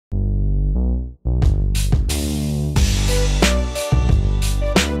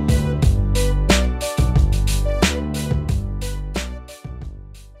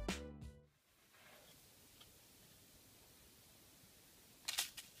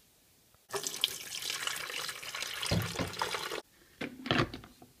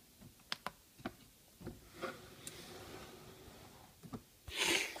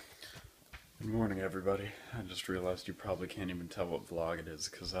everybody. I just realized you probably can't even tell what vlog it is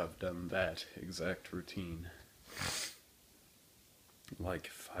because I've done that exact routine like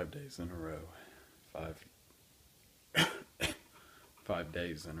 5 days in a row. 5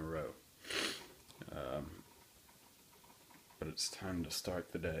 days in a row. But it's time to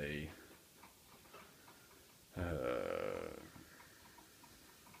start the day.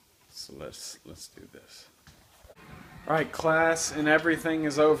 So let's do this. Alright, class and everything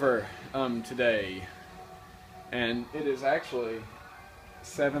is over today. And it is actually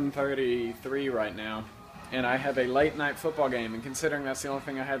 7:33 right now. And I have a late night football game, and considering that's the only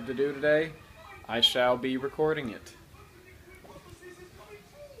thing I have to do today, I shall be recording it.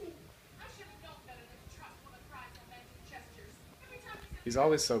 He's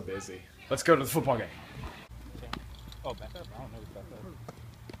always so busy. Let's go to the football game. Oh, back up? I don't know what's back up.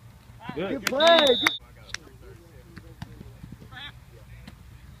 Good play!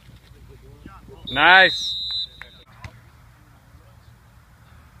 Nice!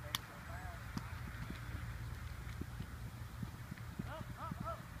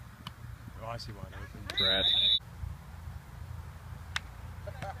 Oh, I see wide open. Brad.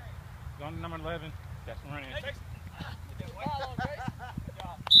 On to number 11. That's running.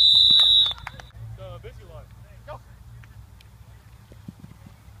 The busy one. Go.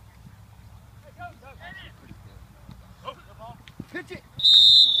 Pitch it!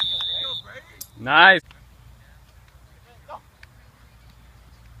 Nice!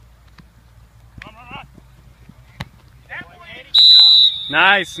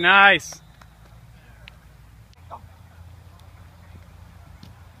 Nice, nice!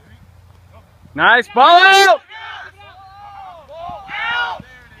 Nice ball out!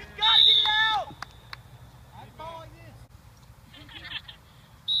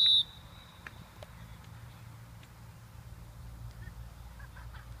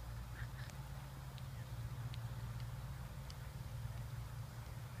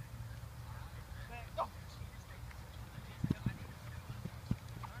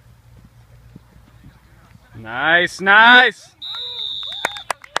 Nice, nice!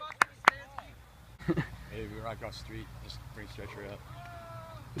 Hey, we're right across the street. Just bring stretcher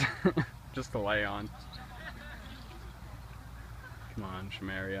up. Just to lay on. Come on,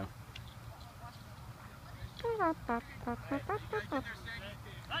 Shamario.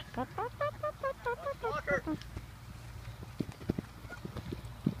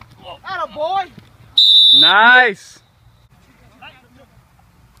 Atta boy! Nice!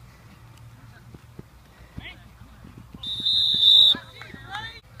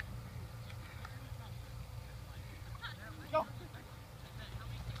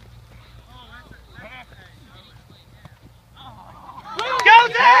 Go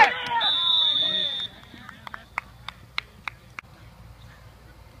there!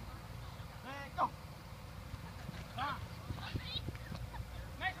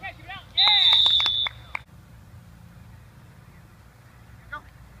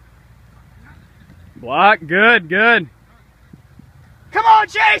 Block, good, good. Come on,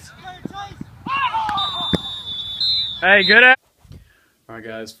 Chase! Hey, good. Alright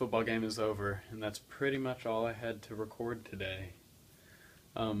guys, football game is over, and that's pretty much all I had to record today.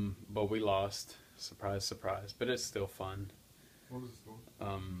 But we lost. Surprise, surprise. But it's still fun. What was the score?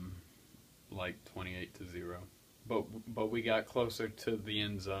 Like 28-0. But we got closer to the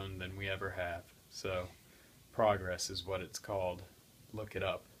end zone than we ever have. So, progress is what it's called. Look it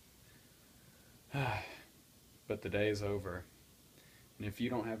up. But the day is over. And if you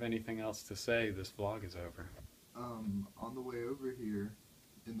don't have anything else to say, this vlog is over. On the way over here,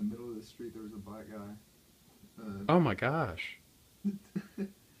 in the middle of the street, there was a black guy. Oh my gosh.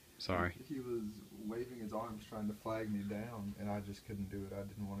 Sorry. He was waving his arms trying to flag me down, and I just couldn't do it. I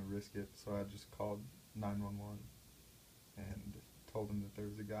didn't want to risk it, so I just called 911 and told him that there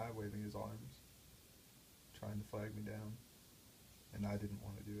was a guy waving his arms trying to flag me down, and I didn't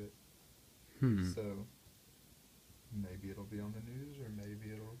want to do it. So maybe it'll be on the news, or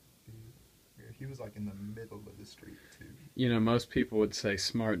maybe it'll be... He was like in the middle of the street too. You know, most people would say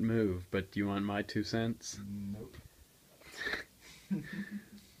smart move, but do you want my 2 cents? Nope.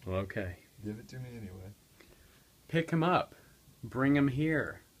 Well, okay. Give it to me anyway. Pick him up. Bring him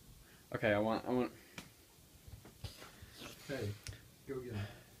here. Okay, I want... Hey, go get him.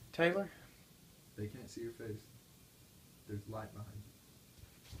 Taylor? They can't see your face. There's light behind you.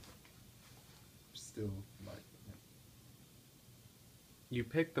 Still light behind You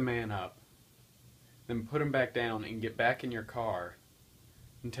pick the man up, then put him back down and get back in your car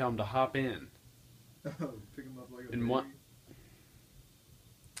and tell him to hop in. you. Oh, pick him up like a And baby.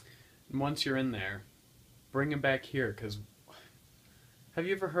 And once you're in there, bring him back here, because have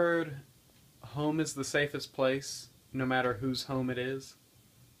you ever heard home is the safest place, no matter whose home it is?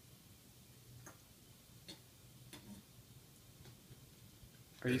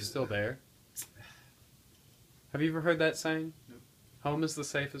 Are you still there? Have you ever heard that saying? Nope. Home is the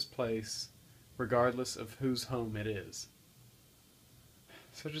safest place, regardless of whose home it is.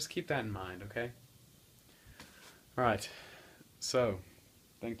 So just keep that in mind, okay? Alright, so,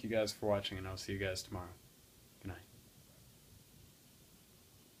 thank you guys for watching, and I'll see you guys tomorrow.